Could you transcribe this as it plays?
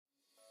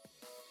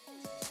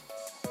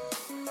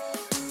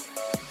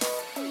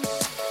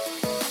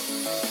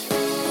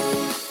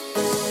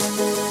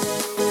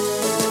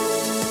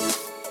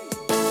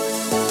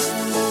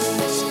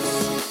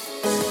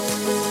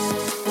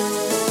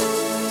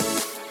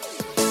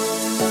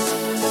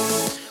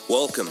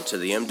Welcome to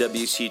the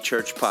MWC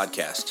Church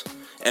podcast.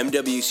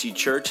 MWC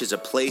Church is a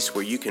place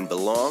where you can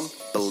belong,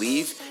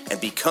 believe,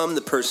 and become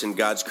the person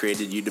God's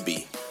created you to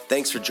be.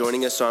 Thanks for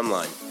joining us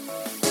online.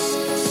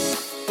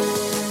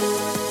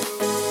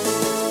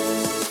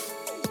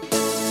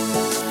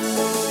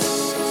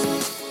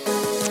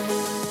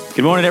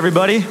 Good morning,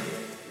 everybody.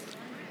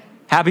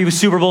 Happy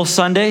Super Bowl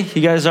Sunday.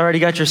 You guys already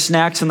got your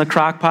snacks in the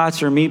crock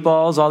pots or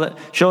meatballs, all that.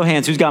 Show of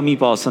hands, who's got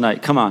meatballs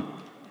tonight? Come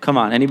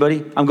on,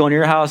 anybody? I'm going to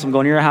your house, I'm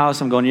going to your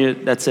house, I'm going to your,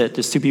 that's it,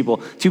 just two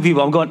people.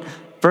 I'm going,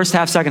 first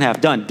half, second half,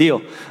 done,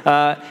 deal.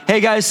 Hey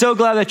guys, so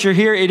glad that you're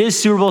here. It is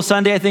Super Bowl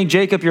Sunday. I think,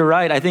 Jacob, you're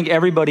right. I think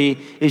everybody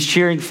is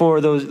cheering for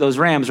those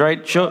Rams, right?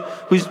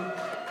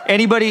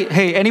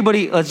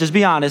 Anybody, let's just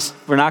be honest.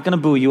 We're not going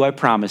to boo you, I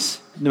promise.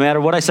 No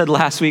matter what I said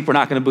last week, we're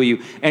not going to boo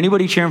you.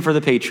 Anybody cheering for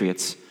the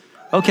Patriots?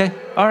 Okay,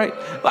 all right.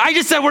 I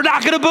just said we're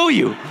not going to boo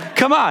you.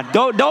 Come on,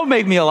 don't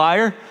make me a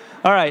liar.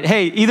 All right,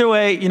 hey, either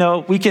way, you know,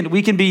 we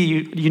can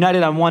be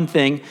united on one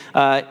thing.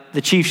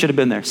 The Chiefs should have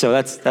been there. So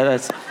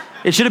that's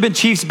it should have been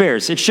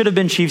Chiefs-Bears. It should have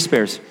been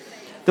Chiefs-Bears.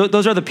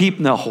 Those are the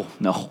people.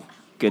 No,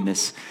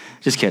 goodness.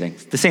 Just kidding.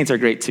 The Saints are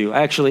great too.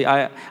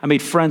 I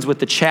made friends with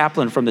the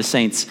chaplain from the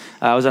Saints.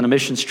 I was on a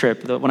missions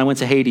trip. When I went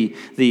to Haiti,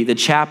 the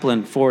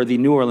chaplain for the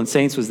New Orleans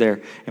Saints was there,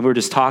 and we were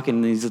just talking,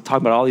 and he's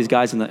talking about all these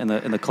guys in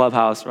the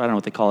clubhouse. I don't know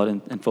what they call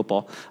it in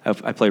football.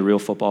 I play real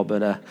football,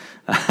 but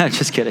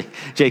just kidding.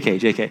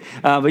 JK.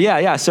 But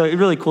yeah, so a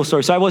really cool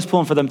story. So I was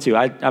pulling for them too.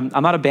 I'm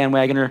not a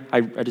bandwagoner.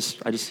 I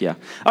just yeah.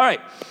 All right.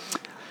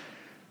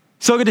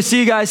 So good to see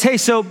you guys. Hey,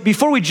 so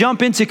before we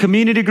jump into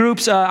community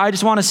groups, I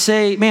just want to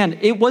say, man,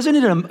 wasn't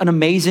it an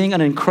amazing,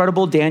 an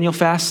incredible Daniel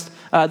fast?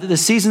 The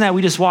season that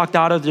we just walked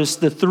out of,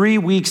 just the 3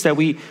 weeks that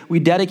we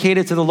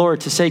dedicated to the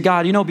Lord to say,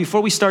 God, you know,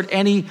 before we start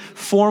any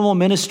formal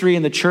ministry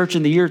in the church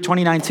in the year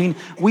 2019,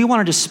 we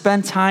want to just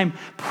spend time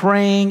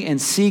praying and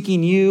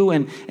seeking you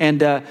and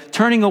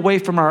turning away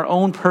from our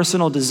own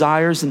personal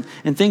desires and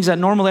things that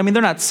normally, I mean,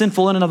 they're not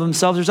sinful in and of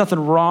themselves. There's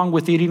nothing wrong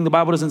with eating. The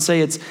Bible doesn't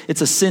say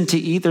it's a sin to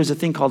eat. There's a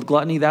thing called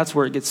gluttony. That's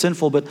where it gets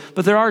sinful. But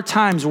there are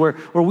times where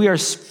we are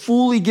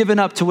fully given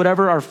up to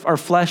whatever our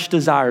flesh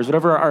desires,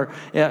 whatever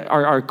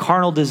our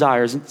carnal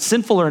desires.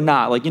 Sinful or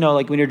not, like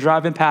when you're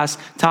driving past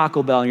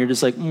Taco Bell and you're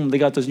just like, they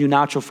got those new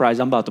nacho fries,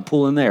 I'm about to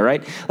pull in there,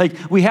 right?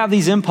 Like we have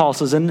these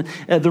impulses, and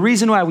the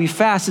reason why we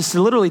fast is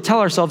to literally tell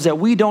ourselves that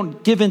we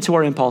don't give into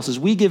our impulses.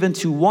 We give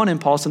into one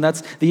impulse, and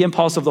that's the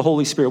impulse of the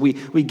Holy Spirit.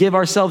 We give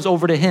ourselves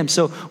over to Him.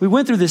 So we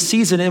went through this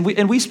season,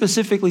 and we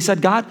specifically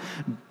said, God,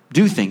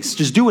 do things.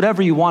 Just do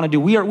whatever you want to do.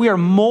 We are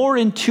more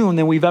in tune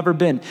than we've ever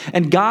been.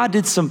 And God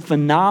did some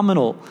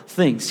phenomenal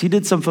things. He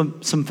did some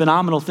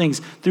phenomenal things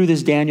through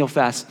this Daniel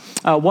fast.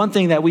 One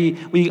thing that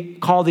we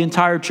call the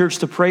entire church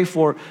to pray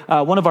for,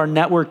 one of our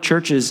network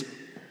churches,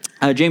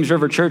 James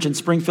River Church in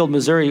Springfield,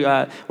 Missouri,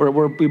 where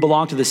we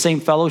belong to the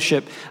same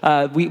fellowship.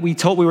 We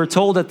were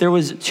told that there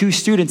was 2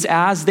 students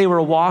as they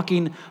were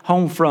walking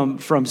home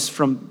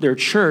from their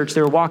church.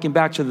 They were walking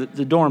back to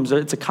the dorms.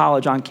 It's a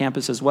college on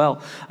campus as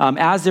well.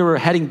 As they were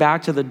heading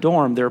back to the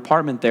dorm, their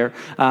apartment there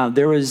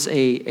was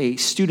a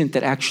student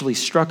that actually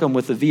struck them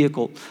with a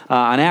vehicle,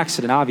 an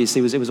accident.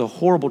 Obviously, it was a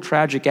horrible,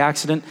 tragic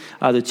accident.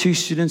 The 2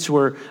 students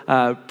were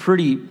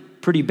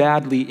pretty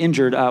badly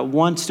injured.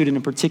 One student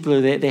in particular,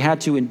 they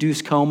had to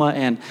induce coma,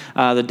 and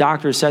the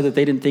doctor said that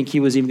they didn't think he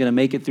was even going to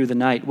make it through the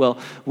night. Well,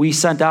 we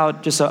sent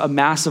out just a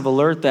massive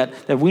alert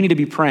that we need to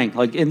be praying.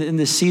 Like in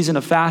this season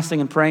of fasting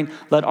and praying,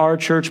 let our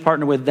church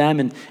partner with them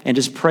and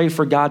just pray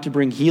for God to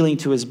bring healing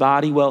to his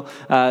body. Well,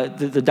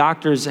 the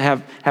doctors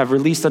have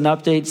released an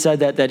update, said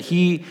that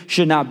he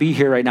should not be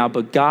here right now,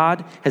 but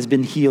God has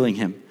been healing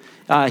him.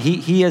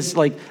 He is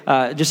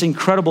just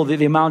incredible,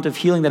 the amount of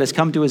healing that has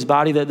come to his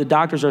body, that the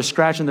doctors are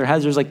scratching their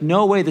heads. There's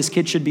no way this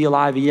kid should be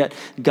alive, and yet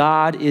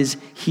God is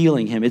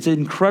healing him. It's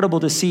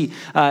incredible to see.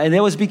 And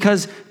that was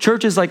because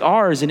churches like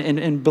ours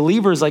and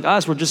believers like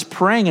us were just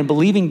praying and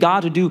believing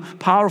God to do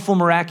powerful,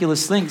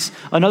 miraculous things.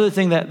 Another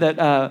thing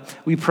that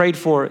we prayed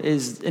for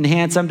is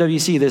Enhance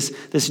MWC,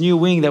 this new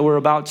wing that we're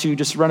about to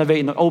just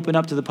renovate and open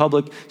up to the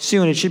public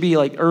soon. It should be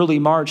early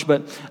March,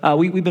 but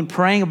we've been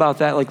praying about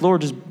that.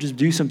 Lord, just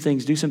do some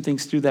things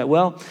through that.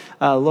 Well,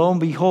 lo and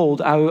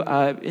behold,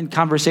 I in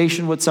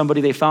conversation with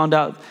somebody, they found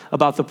out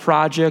about the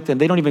project,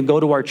 and they don't even go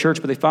to our church,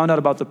 but they found out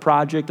about the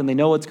project and they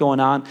know what's going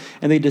on,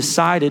 and they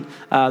decided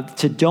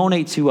to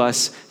donate to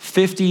us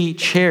 50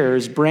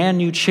 chairs, brand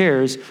new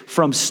chairs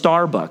from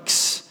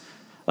Starbucks.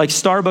 Like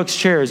Starbucks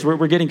chairs.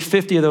 We're getting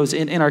 50 of those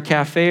in our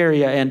cafe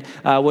area, and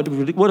what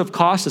would have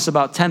cost us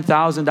about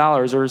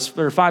 $10,000 or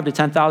 $5,000 to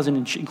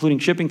 $10,000, including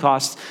shipping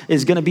costs,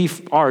 is going to be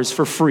ours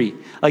for free.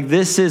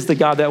 This is the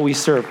God that we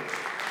serve.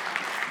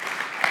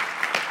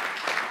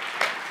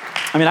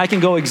 I mean, I can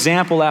go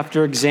example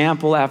after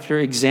example after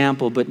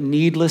example, but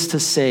needless to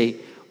say,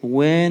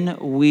 when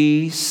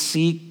we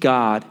seek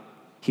God,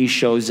 he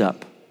shows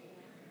up.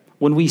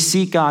 When we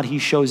seek God, he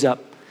shows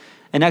up.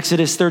 In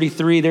Exodus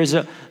 33, there's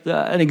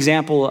an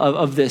example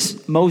of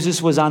this.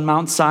 Moses was on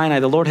Mount Sinai.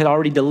 The Lord had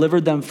already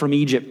delivered them from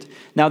Egypt.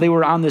 Now they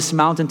were on this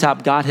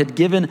mountaintop. God had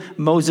given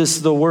Moses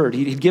the word.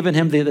 He'd given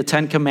him the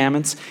 10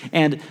 commandments,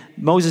 and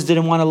Moses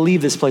didn't want to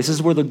leave this place. This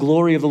is where the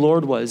glory of the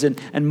Lord was.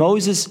 And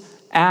Moses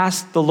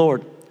asked the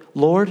Lord,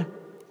 Lord,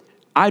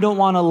 I don't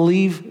want to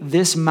leave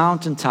this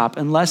mountaintop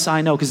unless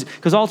I know,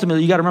 because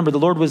ultimately you got to remember the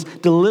Lord was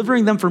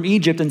delivering them from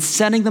Egypt and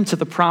sending them to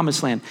the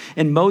promised land.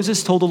 And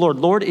Moses told the Lord,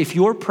 Lord, if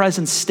your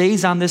presence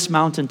stays on this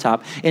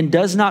mountaintop and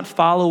does not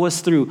follow us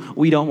through,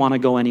 we don't want to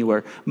go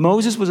anywhere.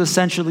 Moses was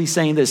essentially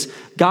saying this,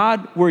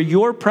 God, where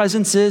your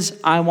presence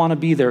is, I want to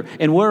be there.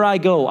 And where I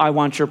go, I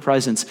want your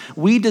presence.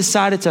 We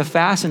decided to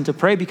fast and to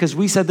pray because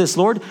we said this,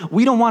 Lord,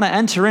 we don't want to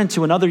enter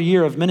into another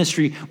year of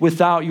ministry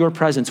without your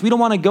presence. We don't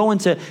want to go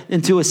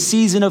into a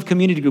season of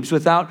community groups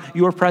without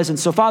your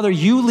presence. So Father,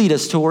 you lead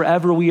us to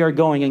wherever we are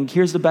going. And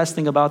here's the best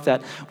thing about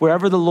that.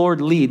 Wherever the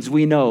Lord leads,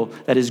 we know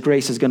that his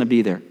grace is going to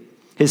be there.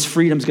 His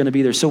freedom's going to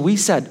be there. So we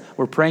said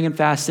we're praying and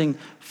fasting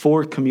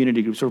for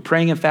community groups. We're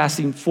praying and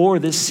fasting for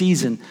this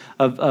season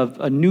of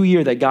a new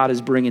year that God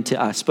is bringing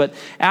to us. But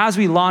as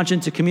we launch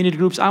into community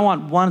groups, I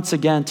want once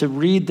again to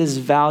read this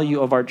value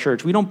of our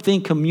church. We don't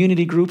think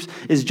community groups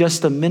is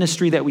just a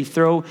ministry that we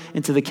throw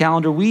into the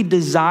calendar. We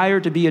desire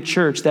to be a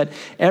church that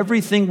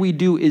everything we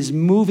do is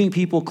moving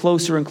people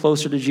closer and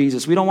closer to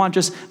Jesus. We don't want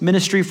just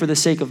ministry for the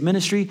sake of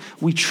ministry.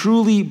 We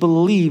truly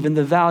believe in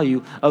the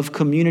value of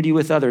community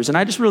with others. And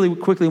I just really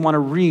quickly want to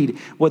read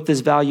what this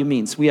value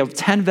means. We have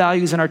 10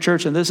 values in our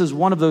church, and this is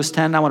one of those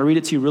 10. I want to read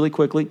it to you really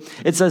quickly.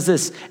 It says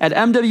this: at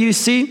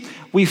MWC,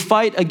 we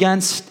fight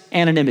against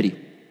anonymity.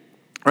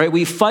 All right,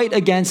 we fight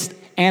against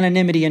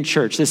anonymity in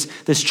church. This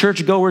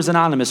Church Goers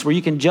Anonymous, where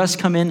you can just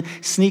come in,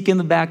 sneak in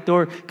the back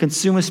door,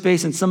 consume a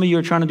space, and some of you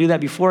are trying to do that.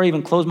 Before I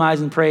even close my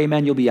eyes and pray,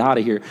 amen, you'll be out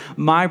of here.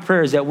 My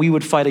prayer is that we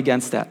would fight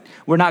against that.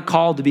 We're not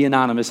called to be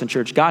anonymous in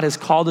church. God has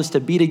called us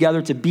to be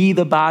together, to be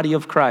the body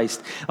of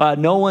Christ.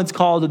 No one's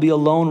called to be a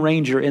lone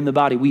ranger in the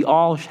body. We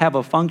all have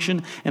a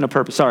function and a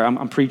purpose. Sorry,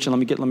 I'm preaching.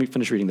 Let me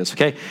finish reading this,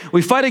 okay?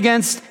 We fight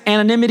against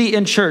anonymity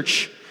in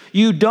church.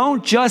 You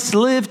don't just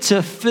live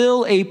to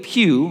fill a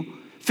pew.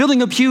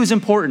 Filling a pew is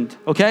important,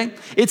 okay?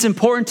 It's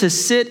important to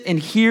sit and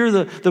hear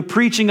the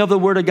preaching of the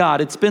Word of God.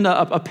 It's been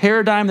a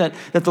paradigm that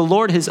the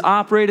Lord has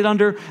operated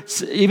under,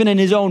 even in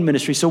his own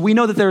ministry. So we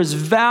know that there is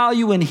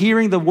value in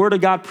hearing the Word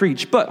of God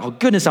preached. But, oh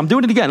goodness, I'm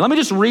doing it again. Let me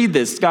just read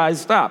this, guys.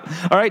 Stop.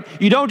 All right?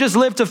 You don't just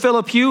live to fill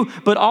a pew,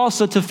 but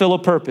also to fill a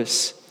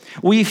purpose.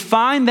 We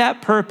find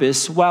that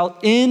purpose while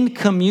in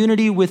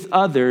community with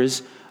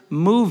others,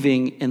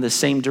 moving in the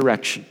same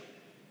direction.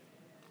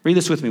 Read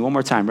this with me one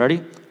more time.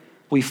 Ready?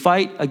 We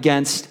fight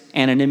against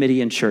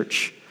anonymity in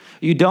church.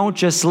 You don't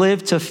just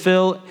live to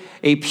fill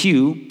a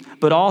pew,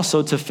 but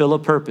also to fill a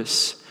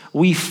purpose.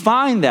 We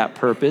find that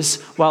purpose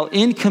while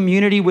in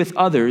community with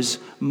others,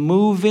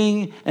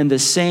 moving in the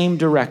same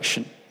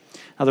direction.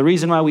 Now, the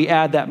reason why we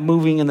add that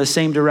moving in the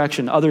same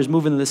direction, others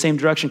moving in the same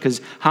direction,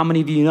 because how many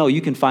of you know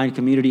you can find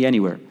community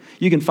anywhere?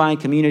 You can find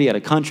community at a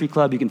country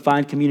club. You can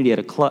find community at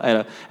a club,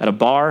 at a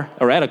bar,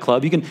 or at a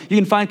club. You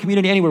can find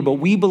community anywhere. But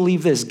we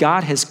believe this: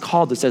 God has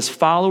called us as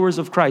followers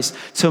of Christ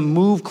to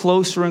move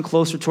closer and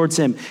closer towards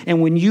Him.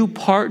 And when you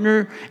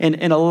partner and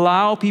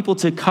allow people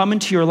to come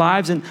into your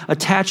lives and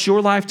attach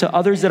your life to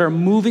others that are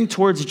moving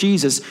towards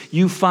Jesus,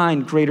 you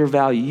find greater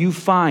value. You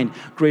find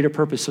greater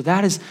purpose. So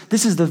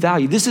this is the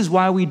value. This is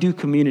why we do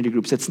community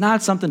groups. It's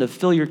not something to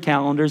fill your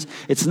calendars.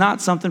 It's not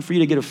something for you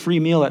to get a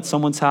free meal at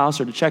someone's house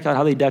or to check out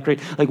how they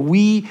decorate. Like,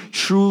 we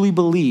truly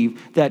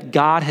believe that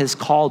God has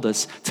called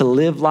us to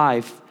live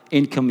life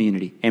in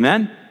community.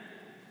 Amen?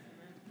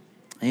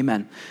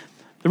 Amen.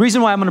 The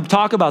reason why I'm going to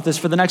talk about this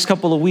for the next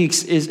couple of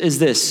weeks is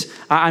this.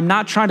 I'm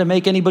not trying to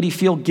make anybody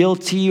feel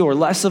guilty or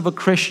less of a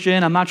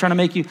Christian. I'm not trying to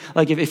make you,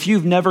 like, if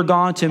you've never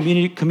gone to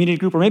a community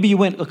group, or maybe you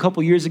went a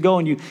couple years ago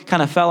and you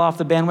kind of fell off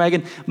the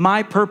bandwagon.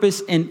 My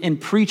purpose in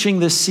preaching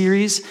this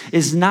series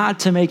is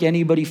not to make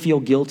anybody feel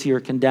guilty or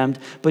condemned.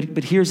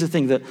 But here's the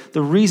thing.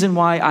 The reason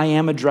why I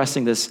am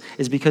addressing this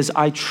is because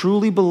I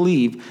truly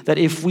believe that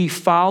if we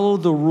follow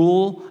the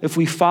rule, if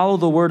we follow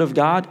the Word of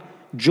God,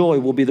 joy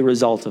will be the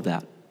result of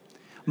that.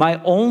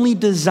 My only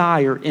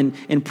desire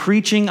in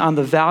preaching on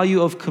the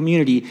value of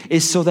community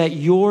is so that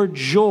your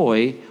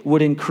joy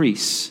would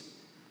increase.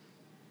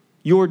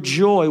 Your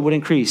joy would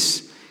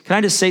increase. Can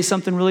I just say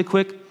something really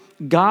quick?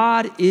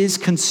 God is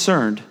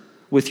concerned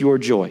with your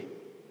joy.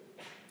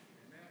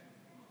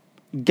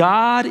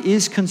 God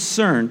is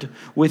concerned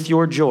with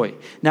your joy.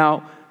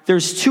 Now,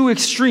 there's two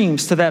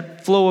extremes to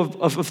that flow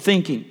of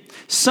thinking.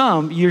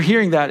 Some, you're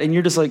hearing that and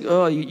you're just like,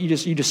 oh, you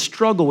just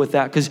struggle with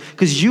that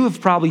because you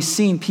have probably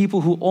seen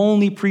people who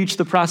only preach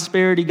the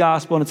prosperity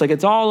gospel, and it's like,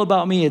 it's all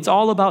about me, it's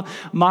all about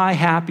my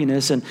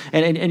happiness, and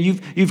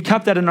you've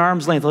kept that in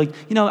arm's length. Like,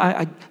 you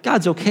know,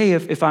 God's okay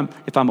if I'm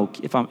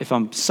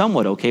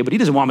somewhat okay, but He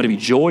doesn't want me to be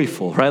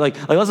joyful, right?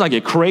 Like let's not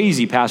get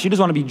crazy, Pastor. You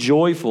just want to be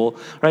joyful,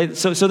 right?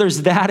 So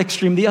there's that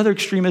extreme. The other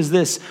extreme is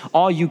this: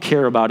 all you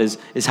care about is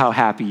how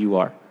happy you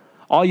are.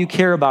 All you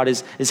care about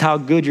is how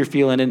good you're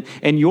feeling.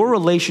 And your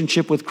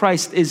relationship with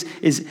Christ is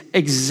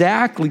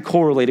exactly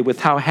correlated with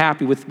how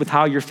happy, with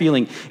how you're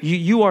feeling.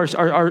 You are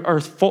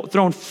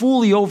thrown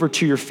fully over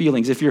to your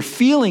feelings. If you're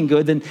feeling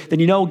good, then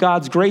you know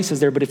God's grace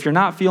is there. But if you're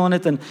not feeling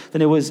it, then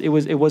it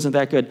wasn't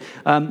that good.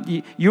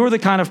 You're the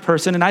kind of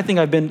person, and I think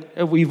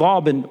we've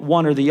all been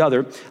one or the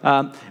other,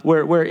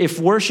 where if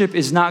worship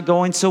is not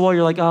going so well,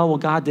 you're like, oh, well,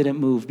 God didn't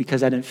move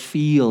because I didn't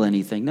feel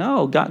anything.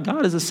 No,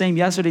 God is the same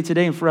yesterday,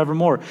 today, and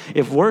forevermore.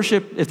 If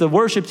the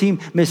worship team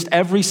missed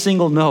every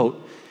single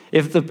note,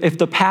 if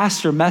the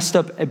pastor messed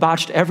up,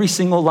 botched every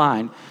single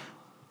line,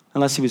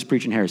 unless he was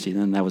preaching heresy,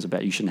 then that was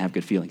you shouldn't have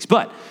good feelings.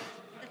 But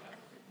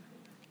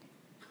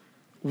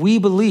we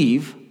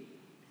believe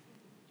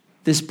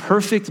this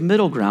perfect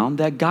middle ground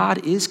that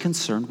God is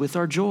concerned with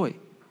our joy.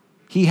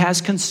 He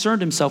has concerned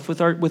himself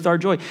with our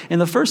joy.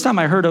 And the first time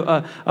I heard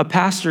a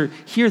pastor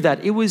hear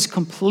that, it was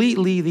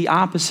completely the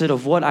opposite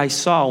of what I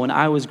saw when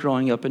I was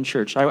growing up in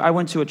church. I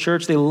went to a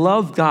church, they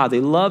loved God, they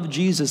loved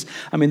Jesus.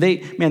 I mean,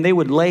 they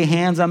would lay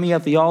hands on me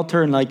at the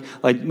altar and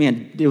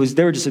they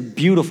were just a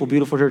beautiful,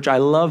 beautiful church. I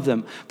loved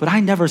them. But I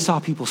never saw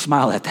people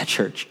smile at that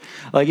church.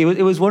 Like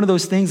it was one of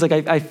those things, like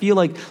I feel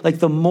like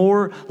the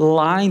more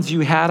lines you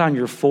had on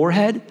your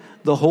forehead,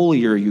 the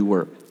holier you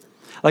were.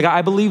 Like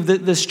I believe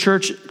that this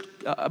church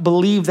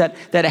believe that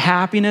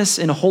happiness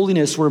and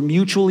holiness were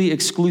mutually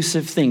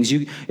exclusive things.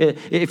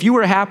 If you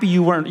were happy,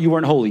 you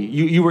weren't holy.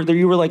 You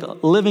were like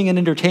living in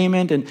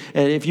entertainment, and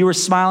if you were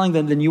smiling,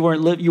 then you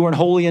weren't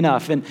holy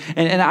enough. And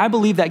I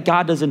believe that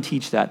God doesn't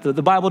teach that.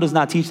 The Bible does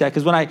not teach that,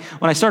 because when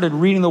I started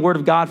reading the Word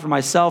of God for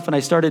myself and I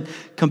started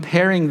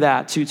comparing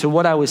that to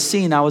what I was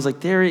seeing, I was like,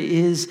 there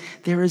is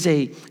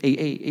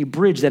a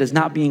bridge that is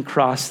not being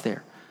crossed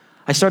there.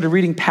 I started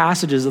reading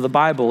passages of the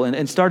Bible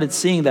and started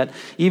seeing that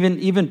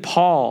even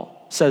Paul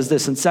says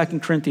this in 2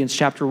 Corinthians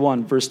chapter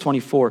 1, verse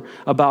 24,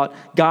 about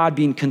God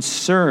being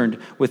concerned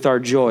with our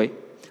joy.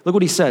 Look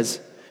what he says.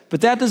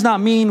 But that does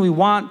not mean we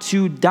want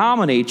to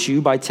dominate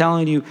you by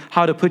telling you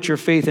how to put your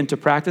faith into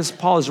practice.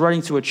 Paul is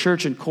writing to a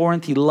church in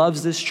Corinth. He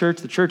loves this church.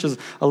 The church is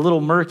a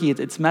little murky.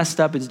 It's messed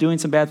up. It's doing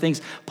some bad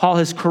things. Paul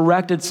has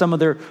corrected some of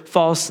their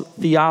false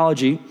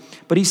theology.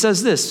 But he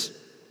says this,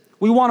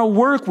 we want to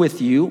work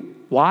with you.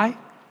 Why?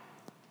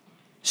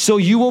 So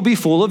you will be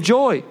full of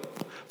joy.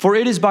 For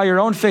it is by your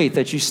own faith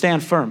that you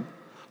stand firm.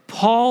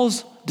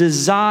 Paul's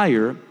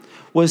desire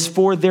was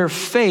for their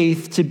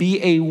faith to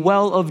be a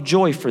well of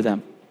joy for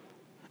them.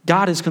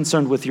 God is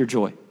concerned with your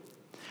joy.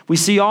 We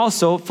see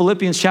also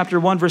Philippians chapter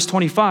 1, verse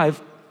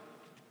 25.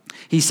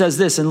 He says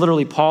this, and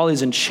literally Paul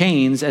is in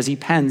chains as he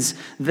pens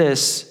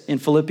this in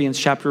Philippians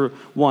chapter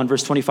 1,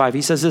 verse 25.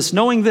 He says this,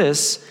 knowing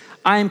this,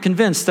 I am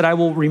convinced that I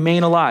will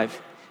remain alive.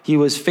 He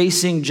was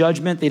facing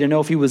judgment. They didn't know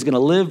if he was going to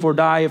live or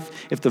die,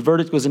 if the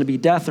verdict was going to be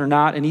death or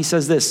not. And he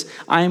says this,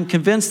 I am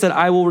convinced that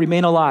I will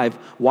remain alive.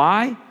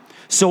 Why?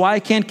 So I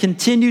can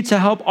continue to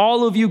help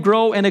all of you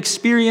grow and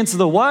experience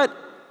the what?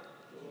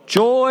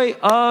 Joy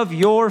of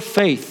your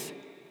faith.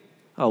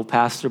 Oh,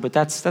 Pastor, but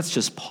that's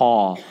just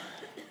Paul.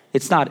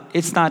 It's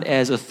not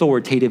as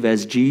authoritative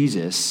as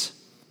Jesus,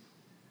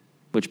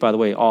 which, by the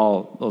way,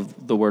 all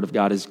of the word of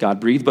God is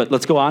God-breathed. But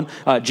let's go on.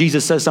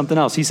 Jesus says something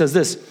else. He says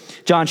this,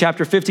 John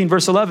chapter 15,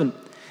 verse 11.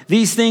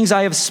 These things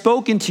I have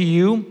spoken to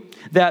you,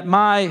 that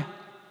my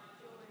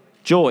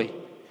joy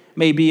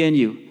may be in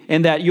you,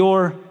 and that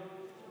your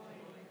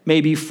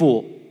may be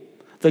full.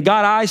 The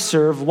God I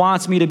serve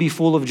wants me to be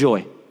full of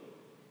joy.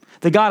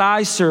 The God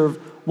I serve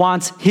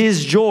wants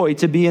his joy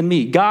to be in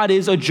me. God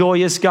is a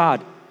joyous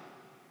God.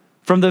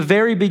 From the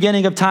very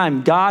beginning of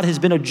time, God has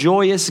been a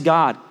joyous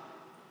God.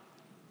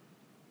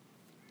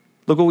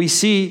 Look what we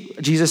see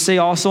Jesus say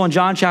also in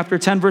John chapter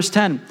 10, verse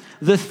 10.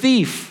 The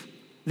thief,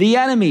 the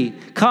enemy,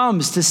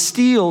 comes to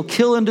steal,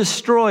 kill, and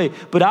destroy.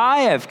 But I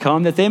have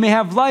come that they may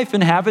have life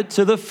and have it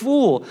to the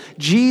full.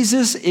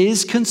 Jesus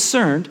is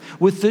concerned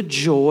with the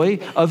joy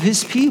of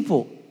his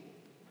people.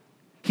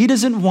 He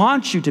doesn't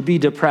want you to be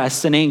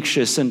depressed and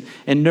anxious and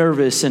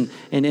nervous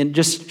and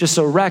just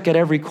a wreck at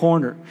every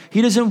corner.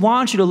 He doesn't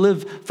want you to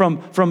live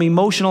from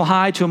emotional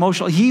high to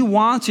emotional. He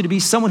wants you to be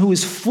someone who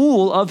is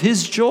full of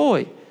his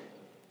joy.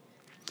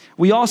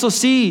 We also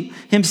see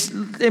him,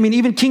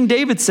 even King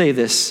David say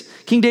this.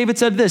 King David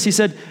said this. He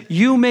said,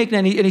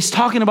 and he's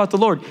talking about the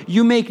Lord.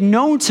 You make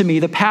known to me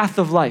the path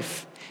of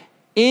life.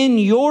 In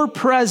your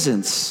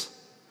presence,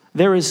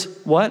 there is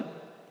what?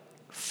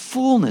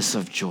 Fullness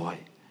of joy.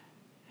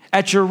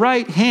 At your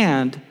right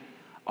hand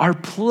are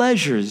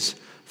pleasures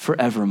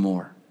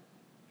forevermore.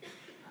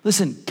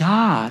 Listen,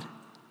 God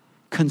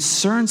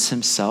concerns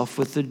himself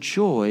with the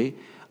joy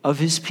of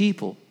his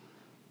people.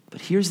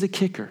 But here's the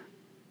kicker.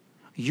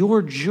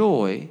 Your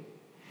joy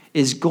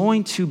is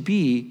going to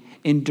be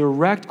in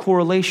direct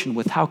correlation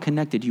with how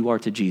connected you are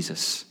to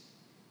Jesus.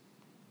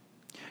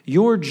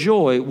 Your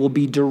joy will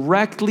be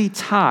directly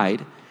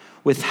tied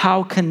with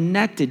how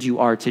connected you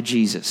are to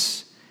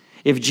Jesus.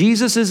 If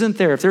Jesus isn't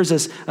there, if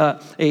there's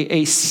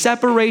a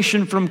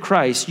separation from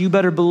Christ, you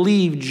better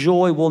believe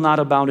joy will not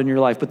abound in your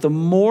life. But the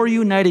more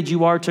united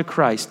you are to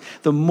Christ,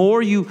 the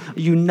more you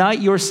unite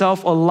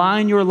yourself,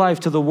 align your life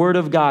to the Word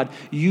of God,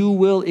 you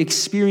will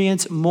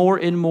experience more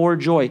and more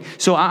joy.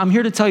 So I'm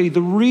here to tell you,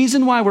 the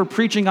reason why we're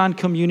preaching on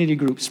community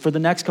groups for the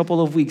next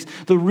couple of weeks,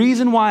 the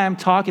reason why I'm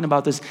talking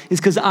about this is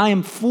because I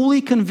am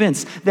fully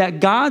convinced that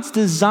God's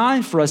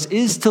design for us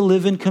is to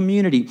live in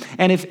community.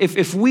 And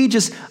if we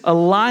just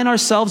align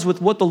ourselves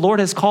with what the Lord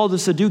has called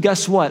us to do,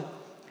 guess what?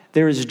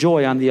 There is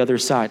joy on the other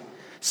side.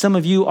 Some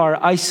of you are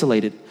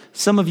isolated.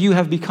 Some of you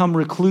have become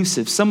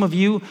reclusive. Some of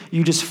you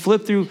just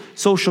flip through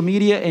social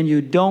media and you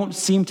don't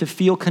seem to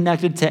feel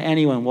connected to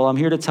anyone. Well, I'm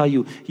here to tell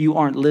you, you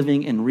aren't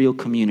living in real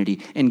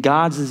community. And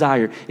God's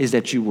desire is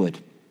that you would.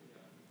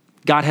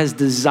 God has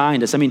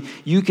designed us. I mean,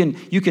 you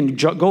can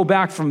go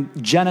back from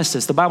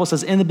Genesis. The Bible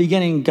says, in the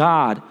beginning,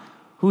 God.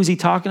 Who is he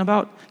talking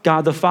about?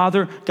 God the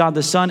Father, God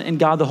the Son, and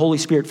God the Holy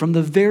Spirit. From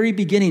the very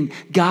beginning,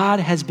 God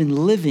has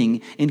been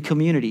living in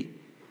community.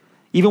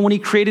 Even when he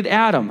created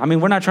Adam. I mean,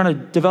 we're not trying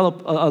to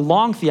develop a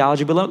long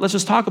theology, but let's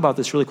just talk about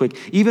this really quick.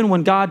 Even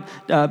when God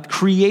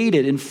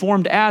created and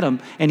formed Adam,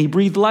 and he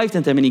breathed life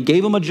into him, and he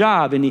gave him a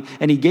job, and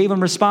he gave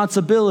him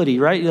responsibility,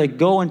 right? Like,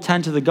 go and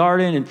tend to the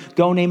garden, and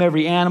go name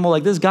every animal.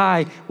 Like, this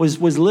guy was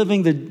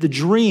living the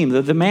dream.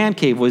 The man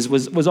cave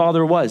was all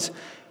there was.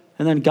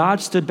 And then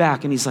God stood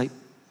back, and he's like,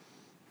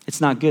 it's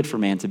not good for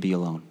man to be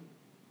alone.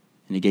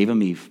 And he gave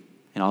him Eve.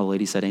 And all the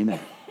ladies said amen.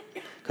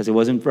 Because it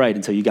wasn't right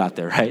until you got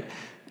there, right?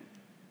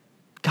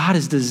 God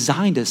has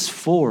designed us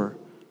for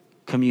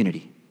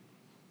community.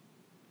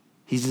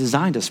 He's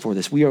designed us for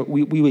this.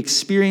 We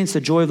experience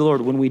the joy of the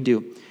Lord when we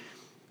do.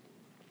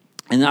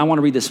 And I want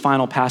to read this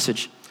final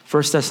passage,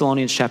 1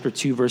 Thessalonians chapter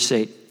 2, verse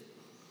 8.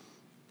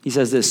 He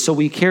says this, so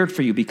we cared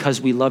for you because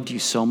we loved you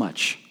so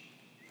much.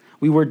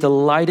 We were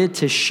delighted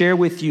to share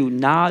with you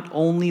not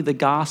only the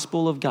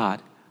gospel of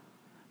God,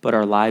 but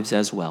our lives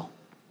as well.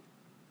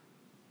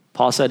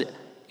 Paul said,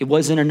 it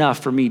wasn't enough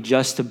for me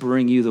just to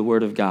bring you the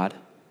word of God.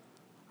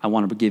 I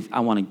want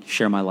to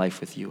share my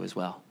life with you as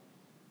well.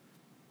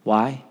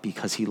 Why?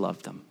 Because he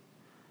loved them.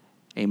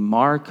 A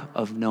mark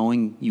of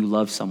knowing you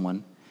love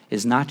someone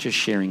is not just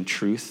sharing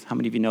truth. How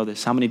many of you know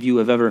this? How many of you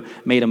have ever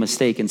made a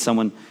mistake and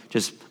someone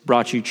just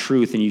brought you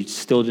truth and you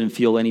still didn't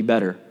feel any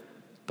better?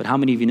 But how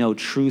many of you know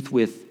truth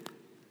with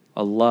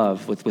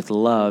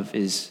love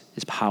is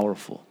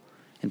powerful?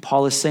 And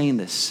Paul is saying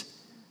this.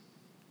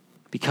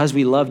 Because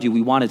we loved you,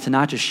 we wanted to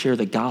not just share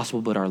the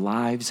gospel, but our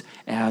lives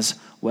as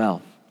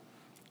well.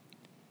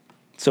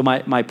 So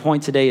my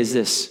point today is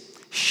this.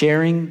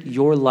 Sharing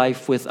your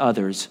life with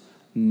others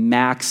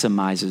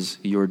maximizes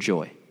your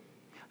joy.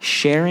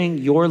 Sharing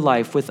your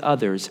life with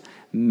others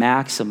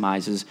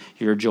maximizes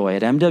your joy.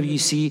 At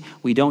MWC,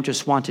 we don't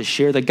just want to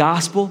share the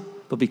gospel,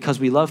 but because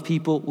we love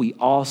people, we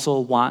also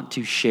want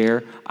to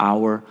share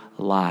our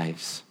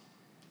lives.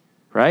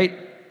 Right?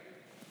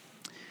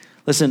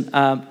 Listen,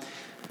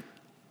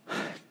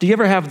 do you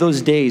ever have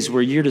those days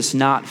where you're just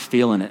not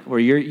feeling it, where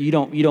you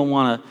don't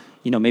want to,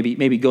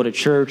 maybe go to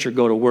church or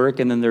go to work,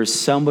 and then there's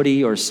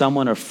somebody or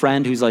someone, a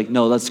friend who's like,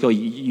 no, let's go,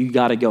 you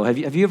got to go.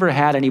 Have you ever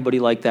had anybody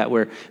like that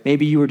where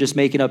maybe you were just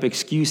making up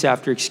excuse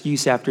after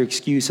excuse after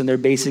excuse, and they're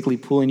basically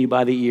pulling you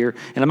by the ear?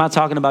 And I'm not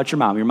talking about your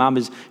mom. Your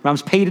mom's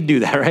paid to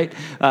do that, right?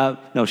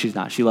 No, she's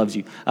not. She loves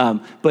you.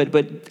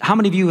 But how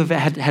many of you have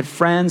had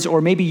friends,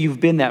 or maybe you've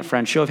been that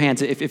friend? Show of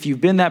hands. If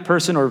you've been that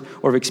person or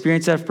have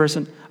experienced that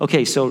person,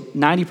 okay, so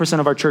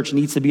 90% of our church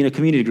needs to be in a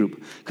community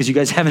group because you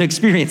guys haven't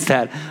experienced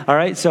that, all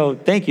right? So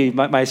thank you.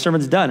 My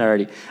sermon's done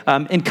already.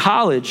 In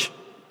college,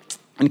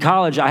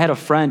 I had a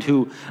friend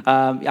who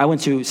I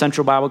went to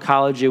Central Bible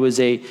College. It was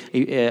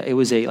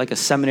like a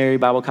seminary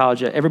Bible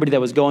college. Everybody that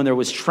was going there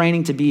was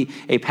training to be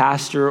a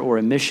pastor or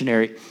a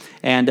missionary,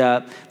 and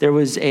there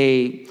was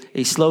a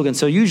slogan.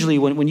 So usually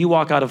when you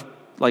walk out of,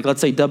 like, let's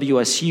say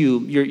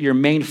WSU, your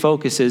main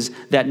focus is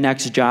that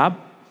next job.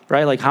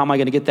 Right? Like, how am I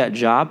going to get that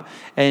job?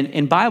 And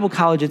in Bible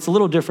college, it's a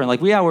little different.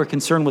 Like, we're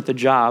concerned with the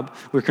job.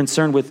 We're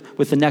concerned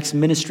with the next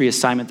ministry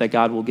assignment that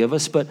God will give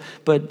us. But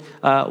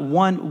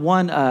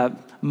one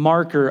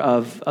marker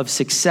of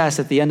success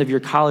at the end of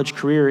your college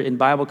career in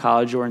Bible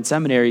college or in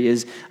seminary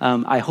is,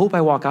 I hope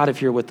I walk out of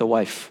here with the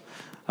wife.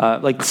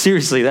 Like,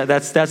 seriously,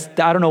 that's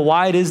I don't know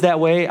why it is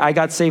that way. I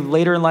got saved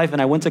later in life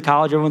and I went to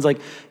college. Everyone's like,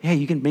 hey,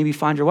 you can maybe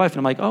find your wife. And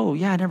I'm like, oh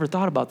yeah, I never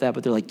thought about that.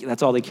 But they're like,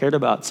 that's all they cared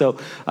about. So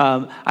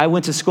I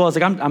went to school. I was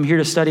like, I'm here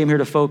to study. I'm here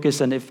to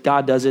focus. And if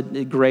God does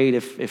it, great.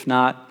 If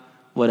not,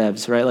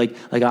 whatevs, right?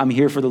 Like I'm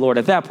here for the Lord.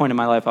 At that point in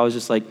my life, I was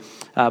just like,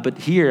 but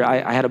here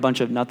I had a bunch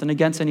of nothing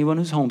against anyone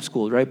who's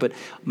homeschooled, right? But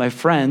my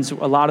friends, a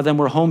lot of them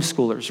were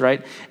homeschoolers,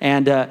 right?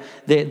 And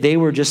they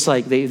were just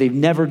like, they've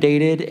never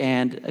dated.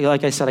 And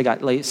like I said, I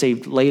got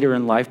saved later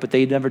in life, but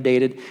they never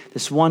dated.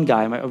 This one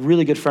guy, a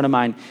really good friend of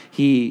mine,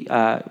 he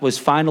was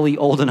finally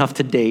old enough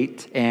to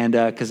date. And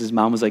because his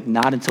mom was like,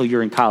 not until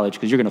you're in college,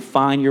 because you're going to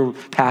find your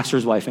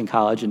pastor's wife in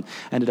college. And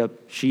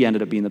she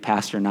ended up being the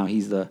pastor. And now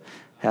he's the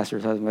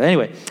pastor's husband. But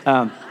anyway,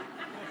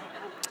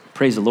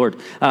 Praise the Lord.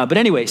 But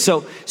anyway,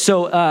 so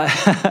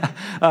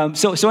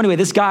anyway,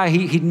 this guy,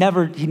 he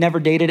never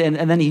dated,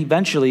 and then he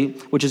eventually,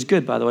 which is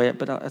good, by the way,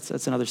 but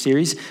that's another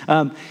series.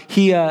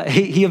 He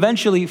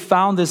eventually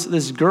found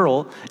this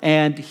girl,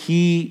 and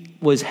he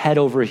was head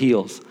over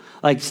heels.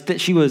 Like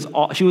she was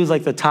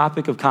like the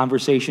topic of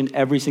conversation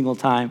every single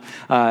time.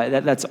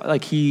 That's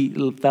like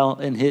he fell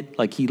and hit,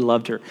 like he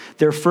loved her.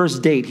 Their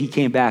first date, he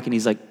came back and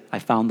he's like, I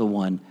found the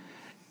one.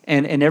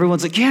 And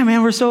everyone's like, yeah,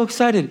 man, we're so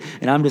excited.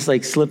 And I'm just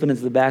like slipping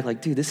into the back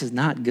like, dude, this is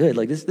not good.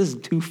 Like this is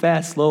too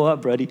fast. Slow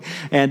up, buddy.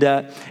 And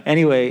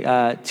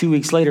anyway, 2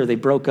 weeks later, they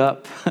broke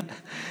up.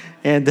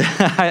 And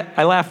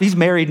I laugh. He's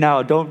married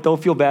now.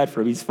 Don't feel bad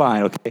for him. He's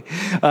fine,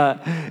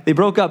 okay? They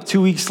broke up 2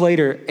 weeks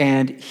later,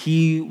 and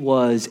he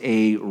was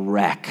a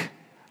wreck.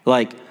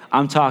 Like,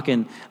 I'm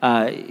talking,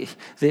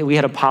 we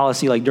had a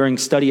policy, like during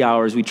study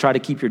hours, we try to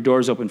keep your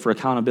doors open for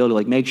accountability,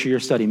 like make sure you're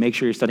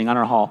studying on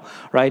our hall,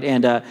 right?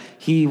 And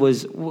he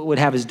would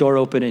have his door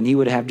open, and he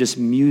would have just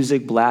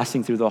music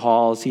blasting through the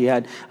halls. He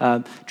had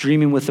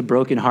Dreaming with a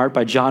Broken Heart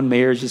by John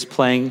Mayer just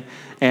playing.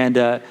 And,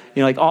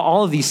 like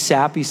all of these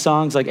sappy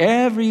songs, like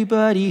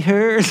everybody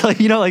hurts,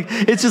 like, like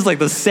it's just like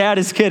the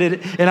saddest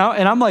kid. And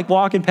I'm like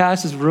walking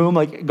past his room,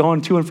 like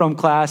going to and from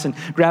class and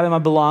grabbing my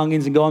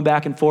belongings and going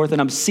back and forth. And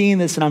I'm seeing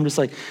this and I'm just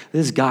like,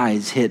 this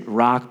guy's hit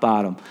rock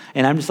bottom.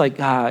 And I'm just like,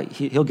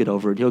 he'll get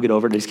over it. He'll get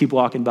over it. I just keep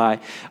walking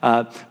by.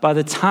 By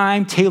the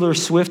time Taylor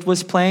Swift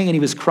was playing and he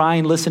was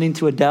crying, listening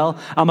to Adele,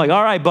 I'm like,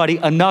 all right, buddy,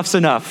 enough's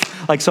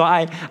enough. Like, so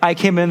I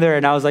came in there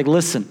and I was like,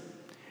 listen,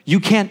 you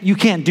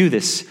can't do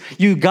this.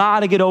 You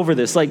gotta get over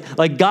this.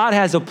 Like God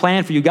has a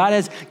plan for you. God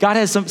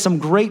has some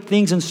great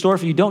things in store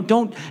for you.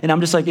 Don't. And I'm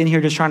just like in here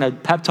just trying to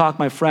pep talk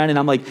my friend, and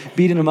I'm like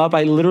beating him up.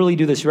 I literally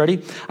do this. You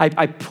ready?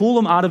 I pull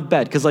him out of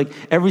bed because like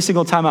every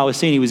single time I was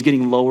seeing, he was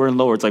getting lower and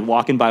lower. It's like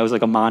walking by was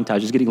like a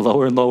montage, just getting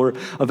lower and lower.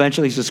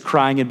 Eventually, he's just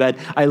crying in bed.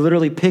 I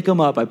literally pick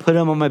him up. I put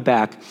him on my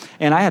back,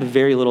 and I had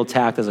very little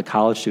tact as a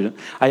college student.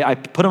 I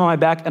put him on my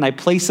back and I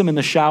place him in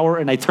the shower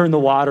and I turn the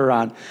water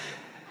on.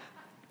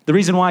 The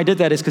reason why I did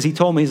that is because he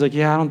told me, he's like,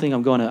 yeah, I'm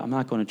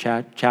not going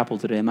to chapel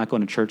today. I'm not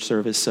going to church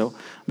service. So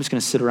I'm just going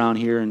to sit around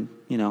here and,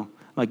 I'm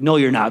like, no,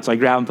 you're not. So I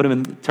grab him, put him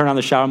in, turn on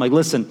the shower. I'm like,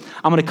 listen,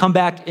 I'm going to come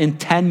back in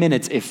 10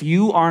 minutes. If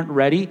you aren't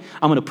ready,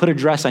 I'm going to put a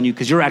dress on you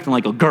because you're acting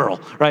like a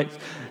girl, right?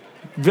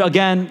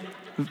 Again,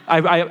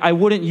 I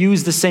wouldn't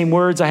use the same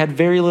words. I had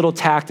very little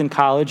tact in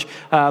college,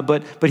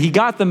 but he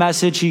got the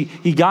message.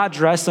 He got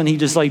dressed and he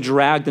just like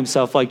dragged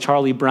himself like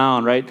Charlie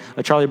Brown, right?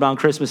 A Charlie Brown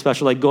Christmas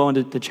special, like going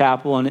to the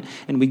chapel,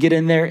 and we get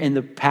in there and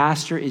the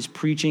pastor is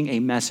preaching a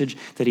message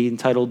that he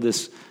entitled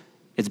this,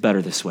 "It's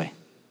Better This Way."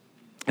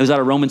 It was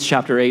out of Romans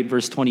chapter 8,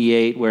 verse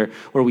 28, where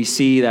we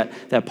see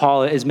that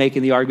Paul is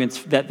making the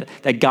arguments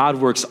that God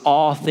works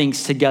all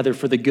things together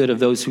for the good of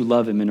those who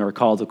love him and are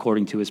called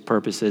according to his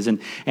purposes.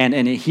 And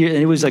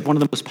it was like one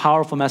of the most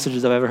powerful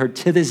messages I've ever heard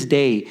to this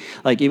day.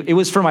 Like it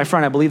was for my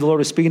friend. I believe the Lord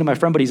was speaking to my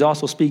friend, but he's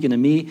also speaking to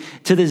me.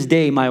 To this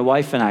day, my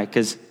wife and I,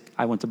 because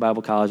I went to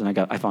Bible college and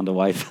I found a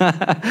wife,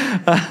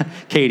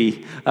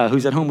 Katie,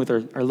 who's at home with our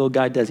little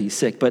guy, Desi,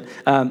 sick. But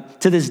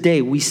to this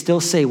day, we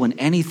still say when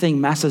anything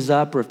messes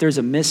up or if there's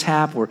a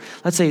mishap or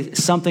let's say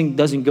something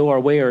doesn't go our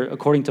way or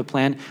according to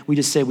plan, we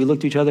look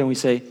to each other and we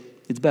say,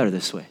 it's better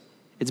this way.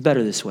 It's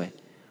better this way.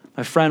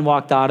 My friend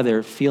walked out of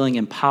there feeling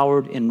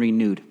empowered and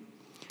renewed.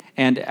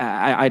 And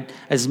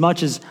as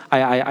much as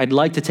I'd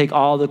like to take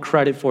all the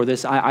credit for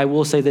this, I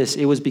will say this,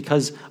 it was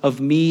because of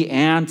me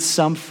and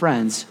some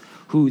friends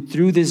who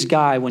threw this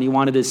guy when he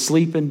wanted to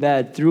sleep in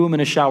bed, threw him in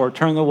a shower,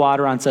 turned the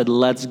water on, said,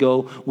 let's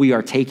go, we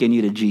are taking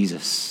you to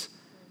Jesus.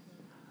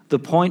 The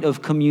point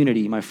of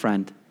community, my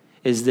friend,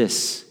 is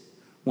this.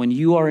 When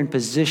you are in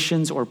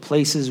positions or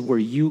places where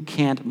you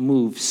can't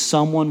move,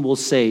 someone will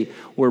say,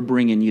 we're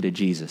bringing you to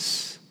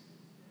Jesus.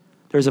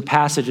 There's a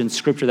passage in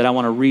Scripture that I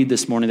want to read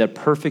this morning that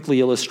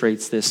perfectly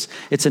illustrates this.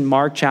 It's in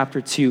Mark chapter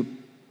 2.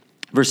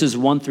 Verses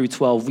 1 through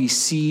 12, we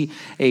see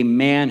a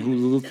man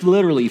who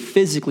literally,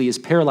 physically is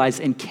paralyzed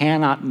and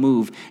cannot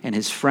move. And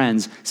his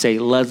friends say,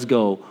 let's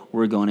go,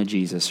 we're going to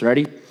Jesus.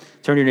 Ready?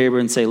 Turn to your neighbor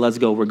and say, let's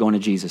go, we're going to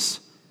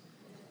Jesus.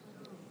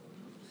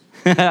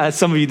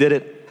 Some of you did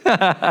it.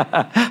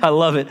 I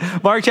love it.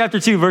 Mark chapter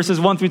 2, verses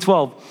 1 through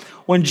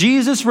 12. When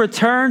Jesus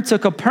returned to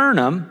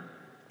Capernaum,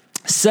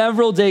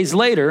 several days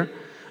later,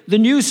 the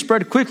news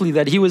spread quickly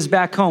that he was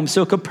back home.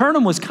 So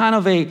Capernaum was kind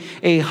of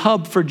a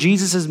hub for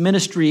Jesus'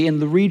 ministry in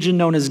the region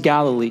known as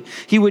Galilee.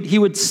 He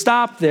would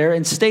stop there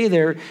and stay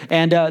there,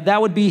 and that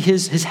would be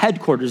his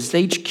headquarters.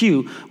 His HQ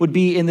would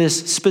be in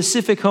this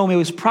specific home. It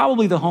was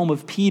probably the home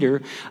of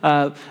Peter.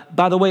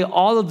 By the way,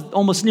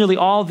 almost nearly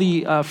all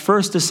the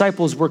first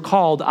disciples were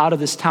called out of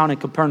this town in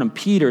Capernaum.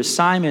 Peter,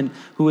 Simon,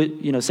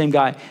 same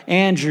guy,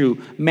 Andrew,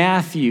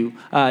 Matthew,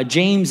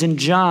 James, and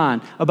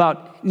John.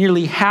 About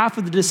nearly half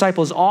of the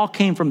disciples all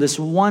came from this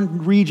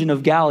one region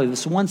of Galilee,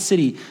 this one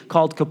city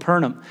called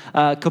Capernaum.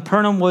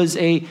 Capernaum was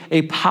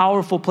a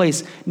powerful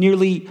place.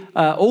 Nearly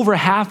over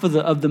half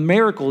of the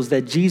miracles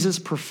that Jesus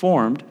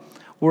performed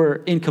were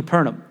in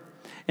Capernaum.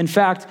 In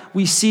fact,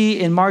 we see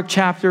in Mark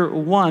chapter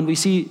 1, we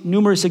see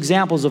numerous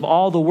examples of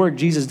all the work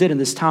Jesus did in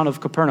this town of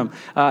Capernaum.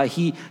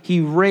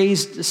 He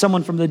raised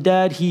someone from the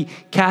dead. He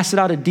casted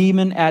out a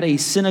demon at a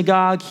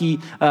synagogue. He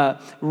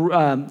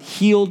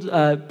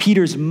healed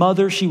Peter's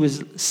mother. She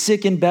was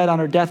sick in bed on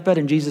her deathbed,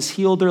 and Jesus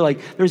healed her. Like,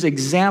 there's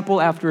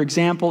example after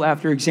example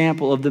after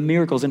example of the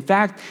miracles. In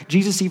fact,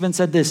 Jesus even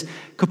said this,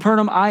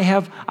 Capernaum, I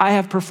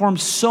have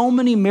performed so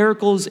many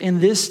miracles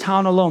in this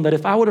town alone that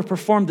if I would have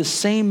performed the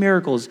same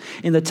miracles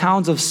in the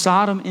towns of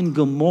Sodom and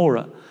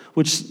Gomorrah,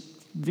 which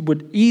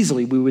would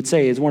easily, we would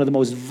say, is one of the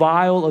most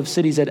vile of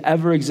cities that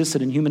ever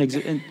existed in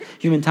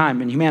human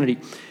time and humanity.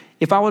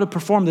 If I would have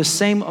performed the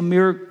same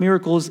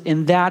miracles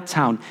in that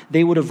town,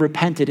 they would have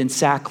repented in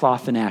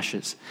sackcloth and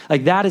ashes.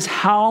 Like, that is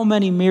how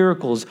many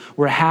miracles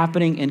were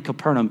happening in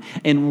Capernaum.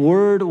 And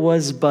word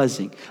was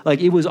buzzing.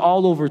 Like, it was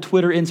all over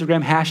Twitter,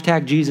 Instagram,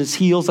 hashtag Jesus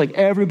heals. Like,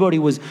 everybody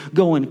was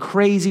going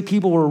crazy.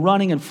 People were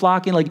running and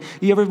flocking. Like,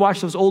 you ever watch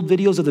those old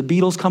videos of the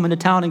Beatles coming to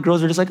town and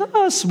girls are just like,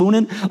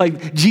 swooning?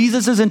 Like,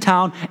 Jesus is in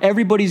town.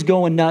 Everybody's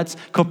going nuts.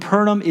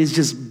 Capernaum is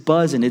just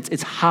buzzing.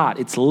 It's hot.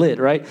 It's lit,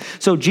 right?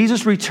 So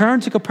Jesus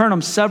returned to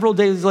Capernaum several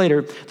days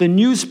later. The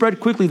news spread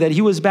quickly that he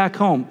was back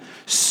home.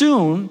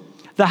 Soon,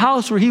 the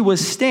house where he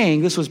was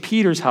staying, this was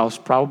Peter's house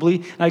probably,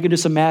 and I could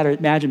just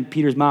imagine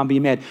Peter's mom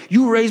being mad.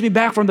 You raised me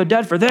back from the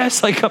dead for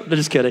this? Like, I'm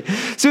just kidding.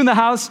 Soon the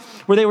house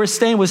where they were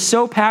staying was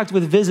so packed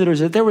with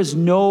visitors that there was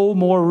no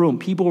more room.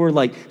 People were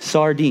like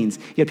sardines.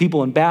 You had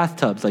people in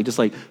bathtubs,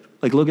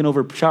 like looking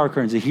over shower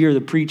curtains to hear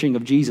the preaching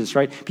of Jesus,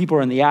 right? People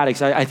are in the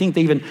attics. I think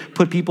they even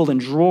put people in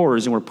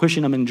drawers and were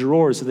pushing them in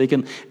drawers so they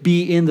can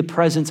be in the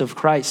presence of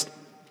Christ.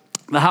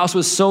 The house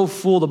was so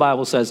full, the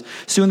Bible says.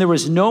 Soon there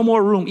was no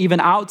more room even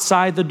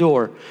outside the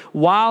door.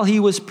 While he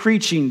was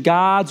preaching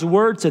God's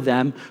word to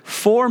them,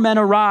 4 men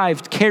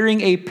arrived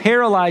carrying a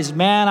paralyzed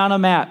man on a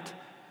mat.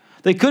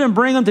 They couldn't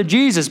bring him to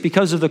Jesus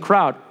because of the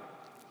crowd.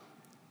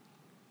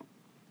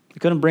 They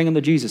couldn't bring him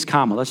to Jesus,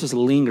 comma. Let's just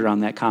linger on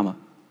that comma.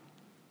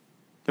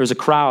 There was a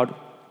crowd.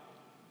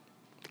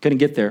 They couldn't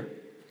get there.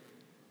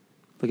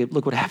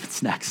 Look what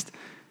happens next.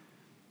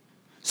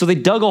 So they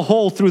dug a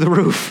hole through the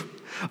roof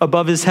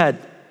above his head.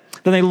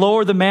 Then they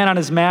lowered the man on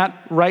his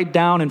mat right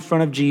down in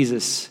front of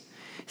Jesus.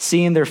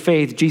 Seeing their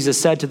faith, Jesus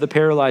said to the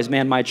paralyzed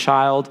man, "My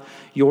child,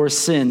 your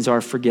sins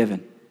are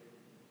forgiven."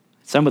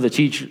 Some of the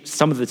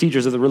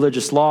teachers of the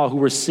religious law who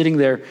were sitting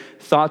there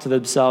thought to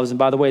themselves, and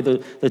by the way,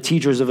 the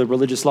teachers of the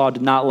religious law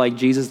did not like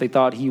Jesus. They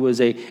thought he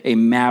was a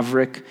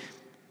maverick.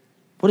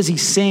 What is he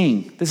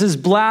saying? This is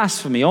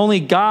blasphemy. Only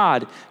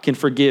God can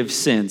forgive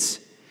sins.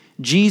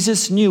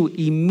 Jesus knew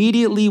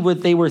immediately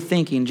what they were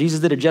thinking.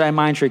 Jesus did a Jedi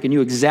mind trick and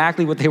knew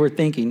exactly what they were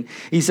thinking.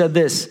 He said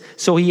this.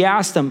 So he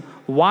asked them,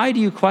 "Why do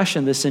you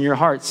question this in your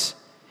hearts?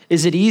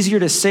 Is it easier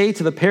to say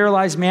to the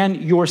paralyzed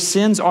man, 'Your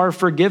sins are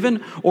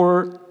forgiven,'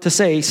 or to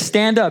say,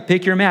 'Stand up,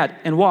 pick your mat,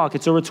 and walk'?"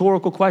 It's a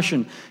rhetorical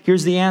question.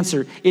 Here's the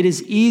answer. It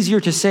is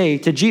easier to say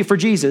for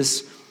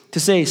Jesus to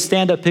say,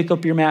 "Stand up, pick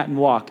up your mat, and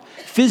walk."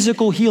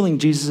 Physical healing,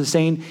 Jesus is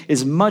saying,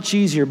 is much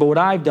easier, but what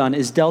I've done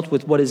is dealt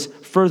with what is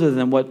further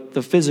than what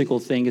the physical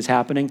thing is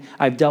happening.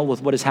 I've dealt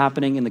with what is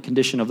happening in the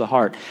condition of the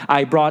heart.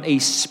 I brought a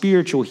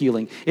spiritual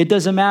healing. It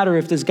doesn't matter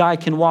if this guy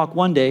can walk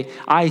one day.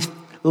 I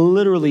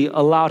literally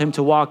allowed him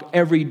to walk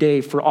every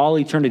day for all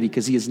eternity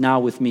because he is now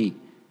with me.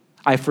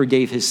 I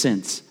forgave his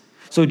sins.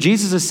 So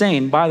Jesus is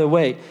saying, by the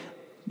way,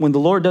 when the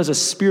Lord does a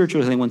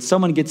spiritual healing, when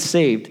someone gets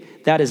saved,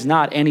 that is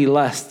not any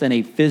less than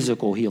a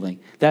physical healing.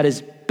 That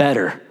is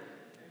better.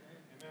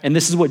 And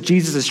this is what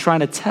Jesus is trying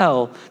to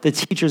tell the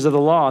teachers of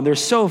the law. And they're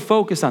so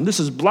focused on, this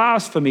is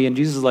blasphemy. And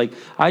Jesus is like,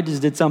 I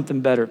just did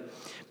something better.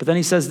 But then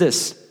he says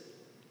this,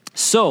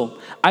 "So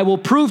I will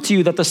prove to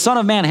you that the Son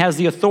of Man has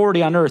the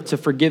authority on earth to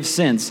forgive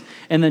sins."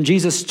 And then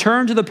Jesus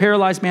turned to the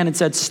paralyzed man and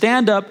said,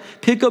 "Stand up,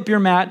 pick up your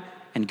mat,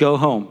 and go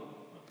home."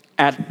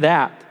 At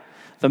that,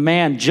 the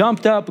man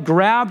jumped up,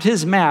 grabbed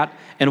his mat,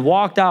 and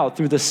walked out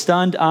through the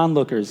stunned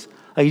onlookers.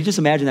 Like, you just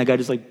imagine that guy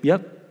just like,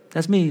 "Yep,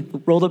 that's me,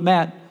 rolled up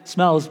mat,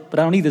 smells, but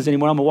I don't need this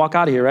anymore. I'm gonna walk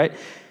out of here," right?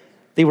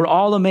 They were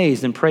all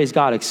amazed and praised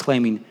God,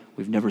 exclaiming,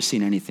 "We've never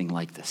seen anything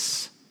like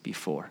this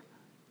before."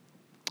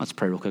 Let's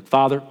pray real quick.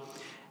 Father,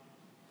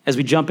 as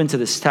we jump into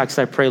this text,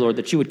 I pray, Lord,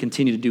 that you would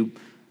continue to do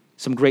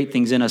some great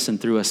things in us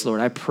and through us,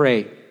 Lord. I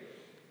pray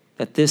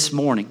that this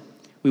morning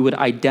we would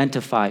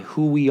identify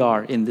who we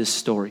are in this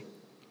story.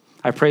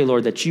 I pray,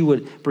 Lord, that you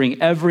would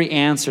bring every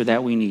answer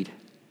that we need.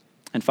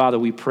 And Father,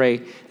 we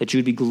pray that you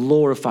would be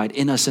glorified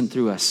in us and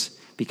through us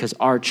because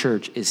our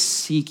church is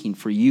seeking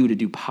for you to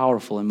do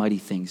powerful and mighty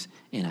things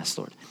in us,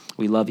 Lord.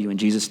 We love you. In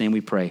Jesus' name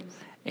we pray.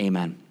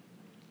 Amen.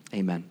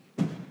 Amen.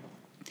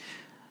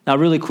 Now,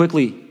 really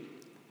quickly,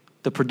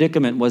 the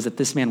predicament was that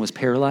this man was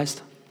paralyzed.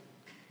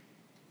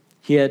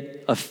 He had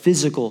a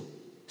physical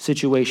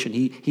situation.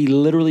 He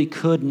literally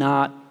could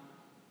not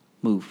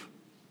move.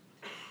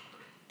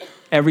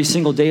 Every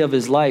single day of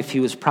his life, he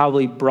was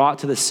probably brought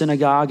to the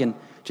synagogue and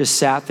just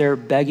sat there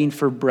begging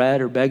for bread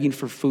or begging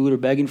for food or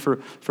begging for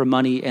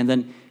money. And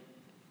then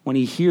when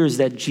he hears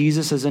that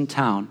Jesus is in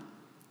town,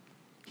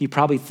 he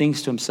probably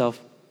thinks to himself,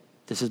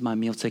 this is my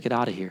meal ticket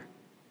out of here.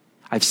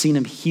 I've seen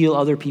him heal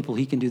other people.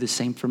 He can do the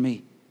same for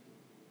me.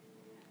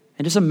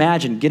 And just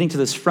imagine getting to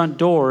this front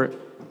door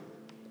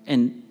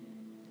and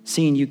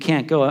seeing you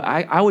can't go.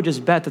 I would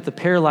just bet that the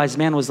paralyzed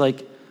man was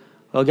like,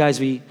 well,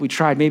 guys, we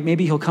tried.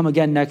 Maybe he'll come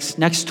again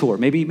next tour.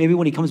 Maybe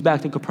when he comes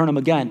back to Capernaum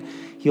again,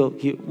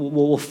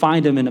 we'll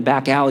find him in a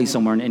back alley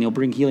somewhere and he'll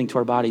bring healing to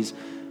our bodies.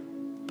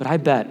 But I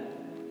bet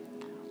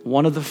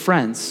one of the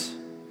friends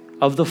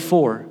of the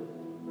 4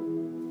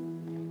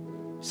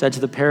 said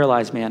to the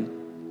paralyzed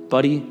man,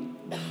 buddy,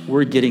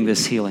 we're getting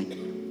this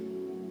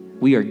healing.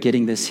 We are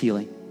getting this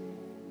healing.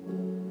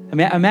 I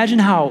mean, imagine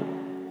how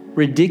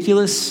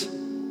ridiculous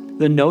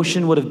the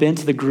notion would have been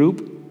to the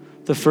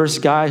group. The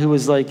first guy who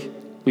was like,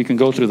 we can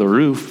go through the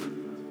roof.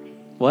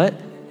 What?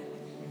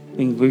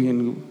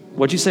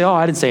 What'd you say? Oh,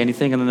 I didn't say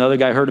anything. And then the other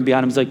guy heard him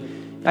behind him. He's like,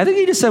 I think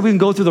he just said we can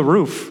go through the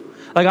roof.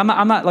 Like, I'm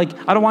not like,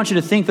 I don't want you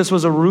to think this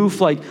was a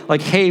roof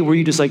like hay where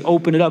you just like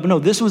open it up. No,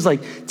 this was like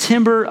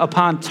timber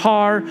upon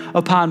tar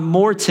upon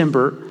more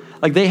timber.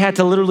 Like they had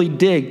to literally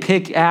dig,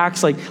 pick,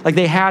 axe, like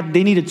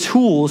they needed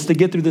tools to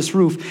get through this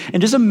roof.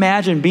 And just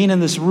imagine being in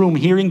this room,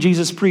 hearing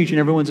Jesus preach, and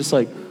everyone's just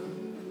like,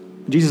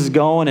 Jesus is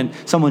going and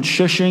someone's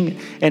shushing.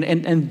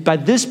 And by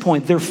this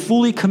point, they're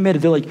fully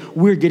committed. They're like,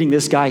 we're getting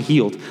this guy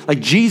healed.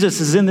 Like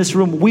Jesus is in this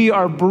room. We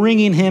are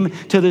bringing him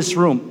to this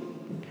room.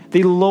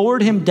 They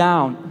lowered him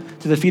down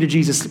to the feet of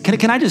Jesus.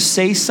 Can I just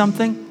say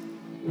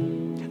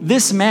something?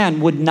 This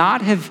man would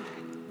not have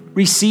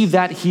received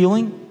that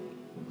healing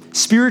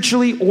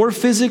spiritually or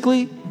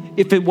physically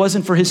if it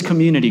wasn't for his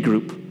community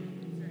group.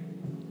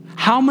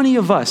 How many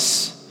of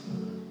us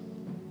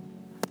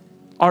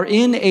are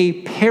in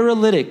a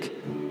paralytic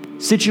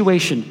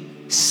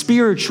situation,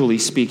 spiritually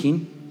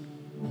speaking,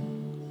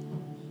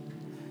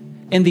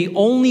 and the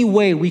only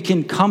way we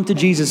can come to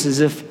Jesus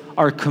is if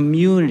our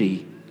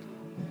community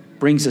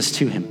brings us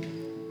to him?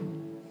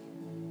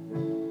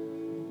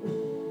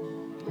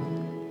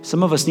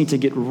 Some of us need to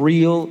get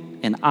real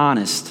and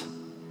honest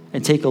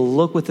and take a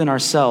look within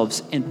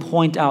ourselves and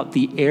point out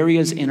the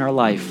areas in our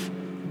life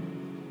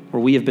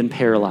where we have been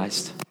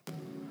paralyzed,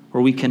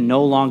 where we can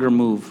no longer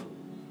move,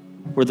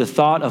 where the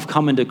thought of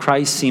coming to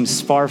Christ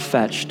seems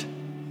far-fetched.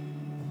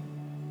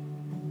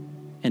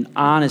 And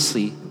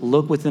honestly,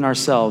 look within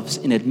ourselves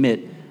and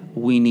admit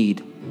we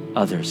need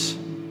others.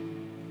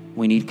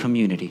 We need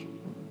community.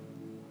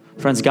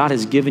 Friends, God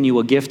has given you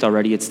a gift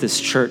already. It's this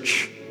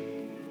church.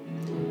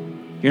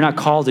 You're not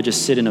called to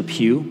just sit in a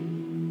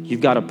pew.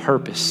 You've got a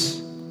purpose.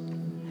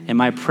 And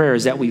my prayer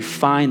is that we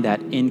find that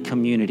in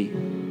community.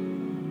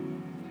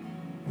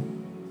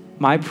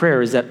 My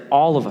prayer is that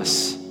all of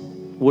us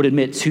would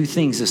admit 2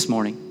 things this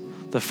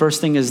morning. The first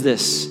thing is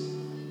this.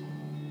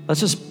 Let's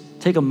just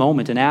take a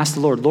moment and ask the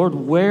Lord,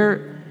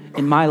 where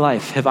in my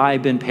life have I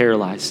been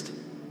paralyzed?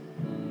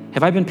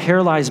 Have I been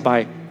paralyzed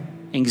by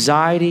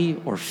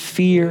anxiety or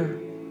fear,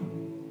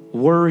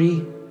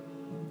 worry?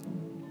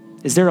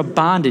 Is there a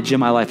bondage in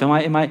my life?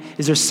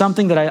 Is there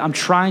something that I'm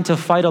trying to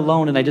fight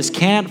alone and I just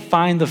can't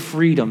find the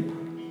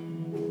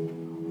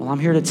freedom? Well, I'm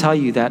here to tell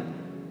you that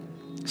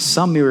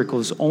some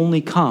miracles only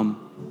come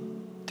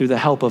through the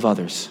help of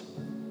others.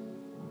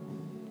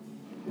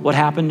 What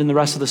happened in the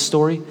rest of the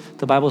story?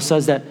 The Bible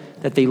says that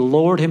they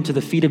lowered him to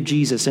the feet of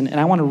Jesus. And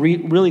I want to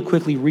really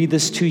quickly read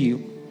this to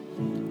you.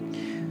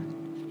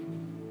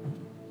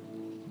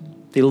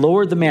 They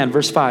lowered the man,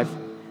 verse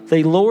 5.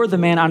 They lowered the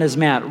man on his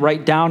mat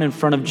right down in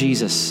front of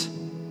Jesus.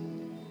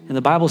 And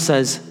the Bible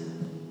says,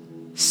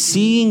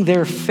 seeing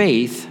their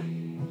faith,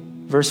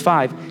 verse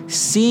 5,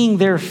 seeing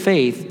their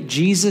faith,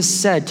 Jesus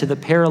said to the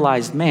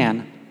paralyzed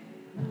man,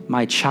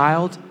 my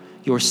child,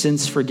 your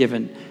sins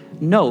forgiven.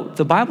 Note,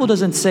 the Bible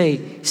doesn't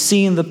say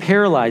seeing the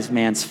paralyzed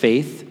man's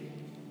faith.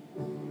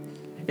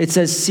 It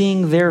says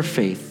seeing their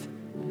faith.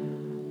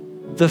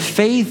 The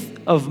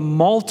faith of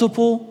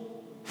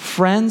multiple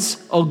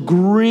friends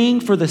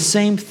agreeing for the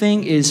same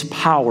thing is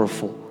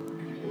powerful.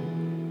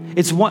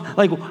 It's one,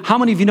 like, how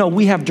many of you know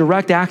we have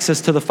direct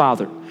access to the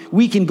Father?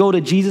 We can go to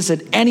Jesus at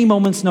any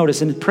moment's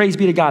notice, and praise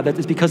be to God that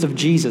it's because of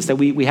Jesus that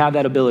we have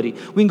that ability.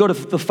 We can go to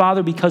the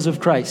Father because of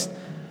Christ.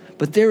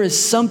 But there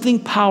is something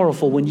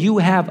powerful when you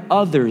have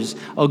others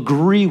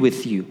agree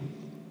with you.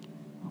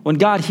 When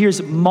God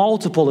hears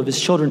multiple of his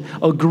children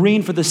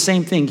agreeing for the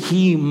same thing,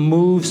 he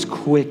moves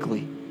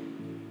quickly.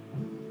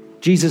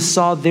 Jesus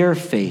saw their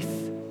faith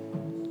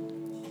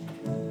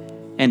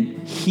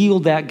and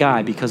healed that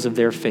guy because of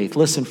their faith.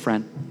 Listen,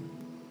 friend,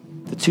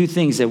 the 2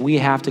 things that we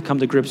have to come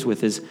to grips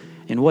with is,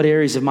 in what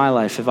areas of my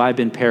life have I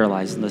been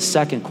paralyzed? And the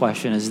second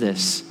question is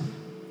this: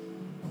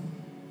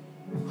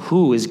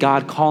 who is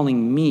God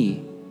calling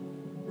me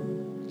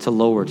to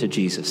lower to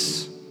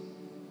Jesus?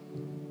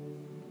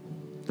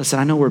 Listen,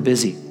 I know we're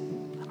busy.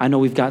 I know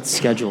we've got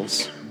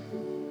schedules.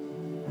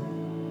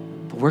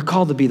 But we're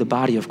called to be the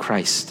body of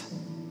Christ.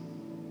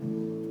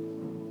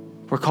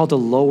 We're called to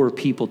lower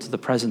people to the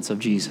presence of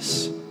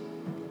Jesus,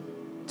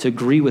 to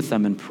agree with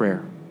them in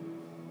prayer.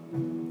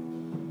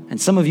 And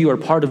some of you are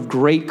part of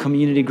great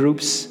community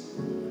groups.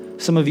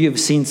 Some of you have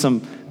seen some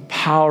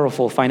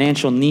powerful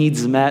financial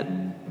needs met.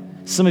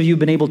 Some of you have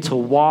been able to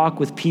walk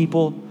with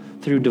people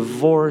through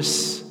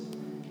divorce.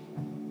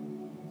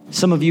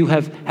 Some of you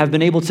have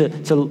been able to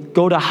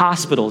go to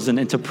hospitals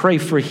and to pray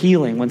for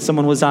healing when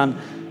someone was on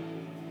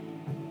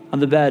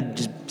the bed,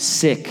 just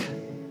sick.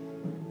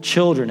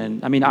 Children,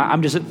 and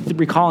I'm just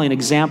recalling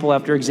example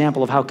after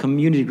example of how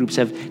community groups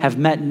have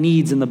met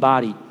needs in the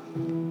body.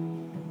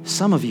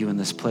 Some of you in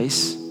this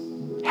place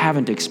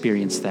haven't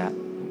experienced that.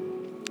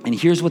 And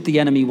here's what the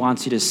enemy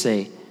wants you to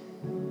say.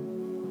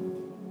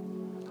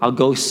 I'll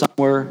go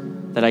somewhere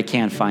that I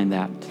can't find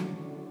that.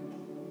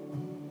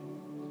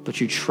 But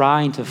you're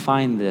trying to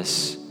find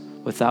this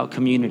without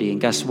community.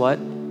 And guess what?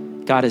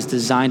 God has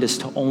designed us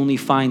to only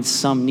find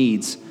some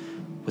needs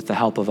with the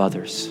help of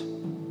others,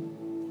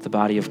 the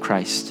body of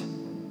Christ.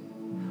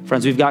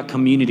 Friends, we've got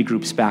community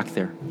groups back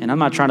there. And I'm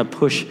not trying to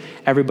push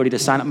everybody to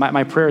sign up.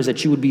 My prayer is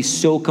that you would be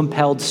so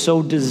compelled,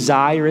 so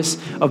desirous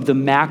of the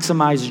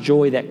maximized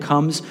joy that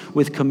comes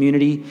with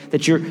community,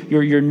 that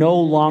you're no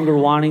longer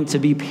wanting to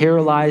be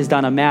paralyzed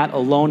on a mat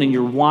alone, and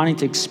you're wanting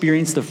to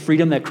experience the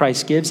freedom that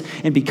Christ gives.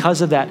 And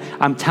because of that,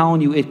 I'm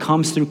telling you, it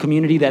comes through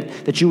community,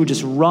 that you would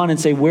just run and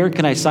say, where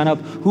can I sign up?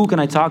 Who can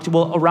I talk to?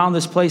 Well, around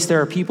this place, there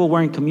are people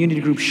wearing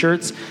community group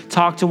shirts.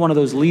 Talk to one of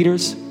those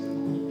leaders.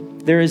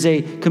 There is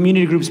a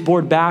community groups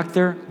board back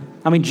there.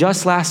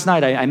 Just last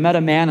night, I met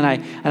a man and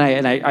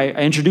I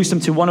introduced him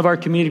to one of our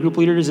community group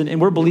leaders,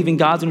 and we're believing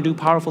God's going to do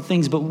powerful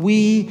things, but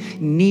we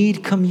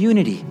need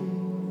community.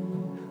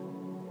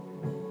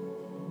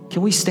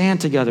 Can we stand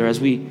together as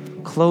we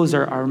close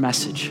our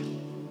message?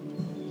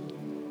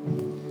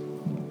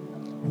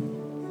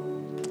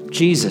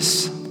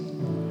 Jesus,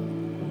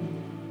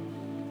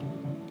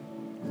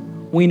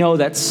 we know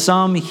that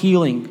some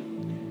healing,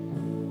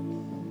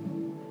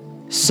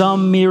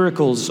 some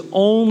miracles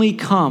only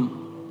come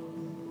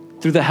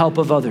through the help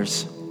of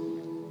others.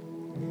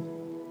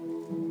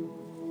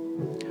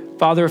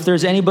 Father, if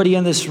there's anybody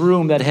in this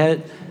room that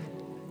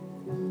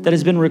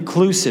has been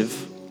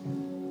reclusive,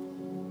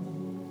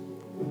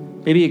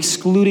 maybe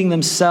excluding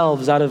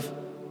themselves out of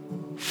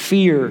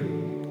fear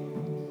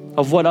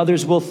of what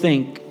others will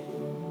think,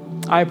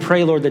 I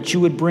pray, Lord, that you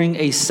would bring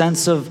a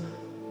sense of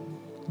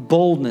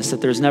boldness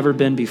that there's never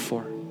been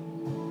before.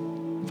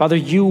 Father,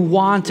 you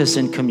want us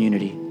in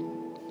community.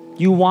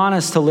 You want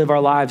us to live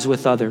our lives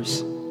with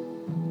others.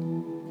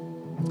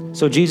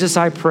 So Jesus,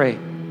 I pray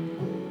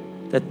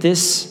that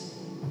this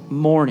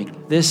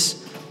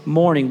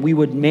morning, we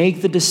would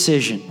make the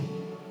decision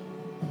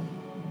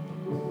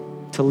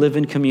to live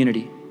in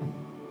community.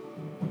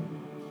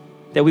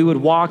 That we would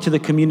walk to the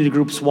community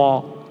group's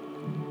wall,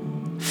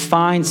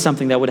 find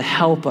something that would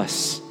help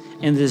us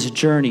in this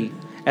journey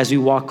as we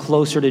walk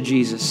closer to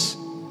Jesus.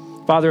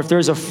 Father, if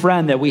there's a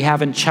friend that we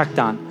haven't checked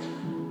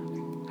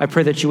on, I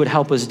pray that you would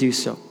help us do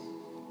so.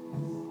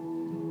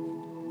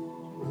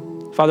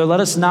 Father, let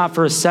us not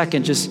for a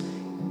second just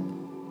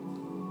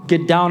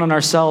get down on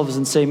ourselves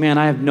and say, man,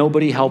 I have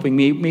nobody helping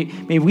me.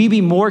 May we be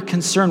more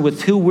concerned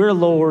with who we're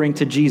lowering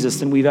to Jesus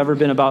than we've ever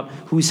been about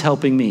who's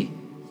helping me.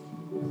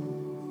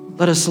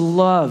 Let us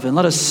love and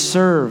let us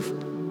serve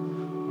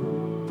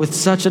with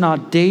such an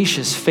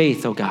audacious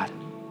faith, oh God,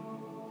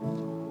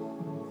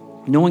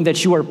 knowing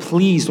that you are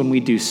pleased when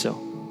we do so.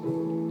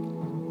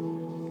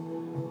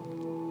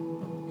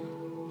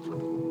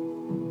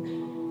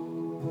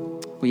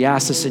 We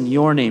ask this in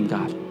your name,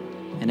 God.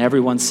 And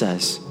everyone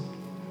says,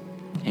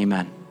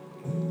 amen.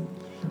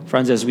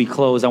 Friends, as we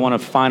close, I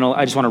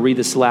just want to read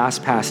this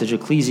last passage,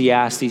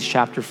 Ecclesiastes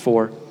chapter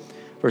 4,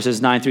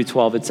 verses 9 through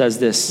 12. It says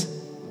this: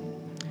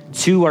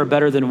 2 are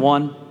better than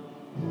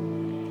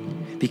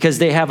 1 because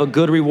they have a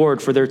good reward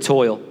for their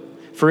toil.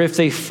 For if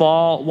they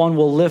fall, one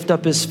will lift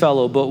up his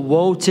fellow, but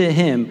woe to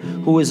him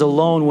who is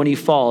alone when he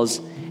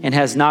falls and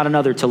has not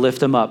another to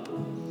lift him up.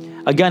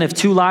 Again, if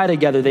 2 lie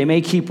together, they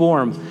may keep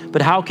warm,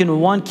 but how can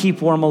one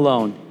keep warm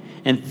alone?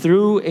 And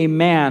though a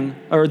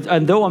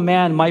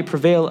man might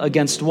prevail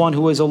against one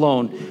who is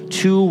alone,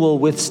 2 will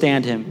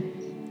withstand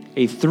him.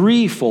 A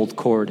 3-fold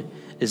cord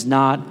is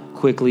not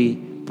quickly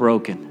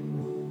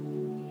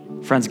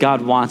broken. Friends,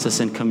 God wants us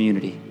in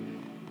community.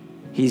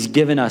 He's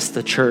given us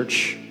the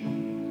church.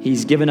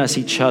 He's given us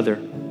each other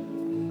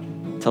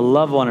to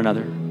love one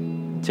another,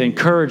 to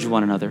encourage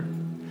one another,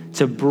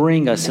 to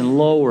bring us and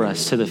lower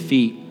us to the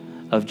feet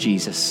of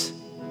Jesus.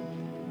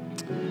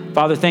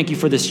 Father, thank you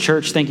for this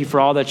church. Thank you for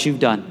all that you've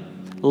done.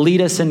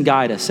 Lead us and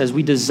guide us as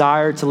we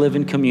desire to live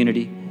in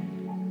community.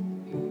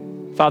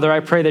 Father, I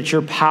pray that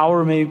your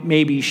power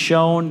may be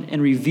shown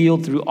and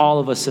revealed through all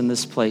of us in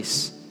this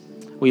place.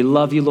 We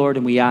love you, Lord,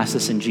 and we ask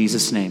this in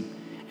Jesus' name.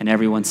 And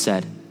everyone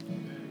said,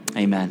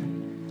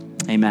 amen.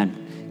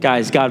 Amen.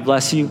 Guys, God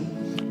bless you.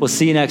 We'll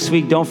see you next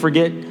week. Don't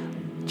forget,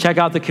 check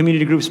out the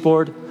community groups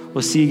board.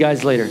 We'll see you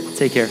guys later.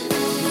 Take care.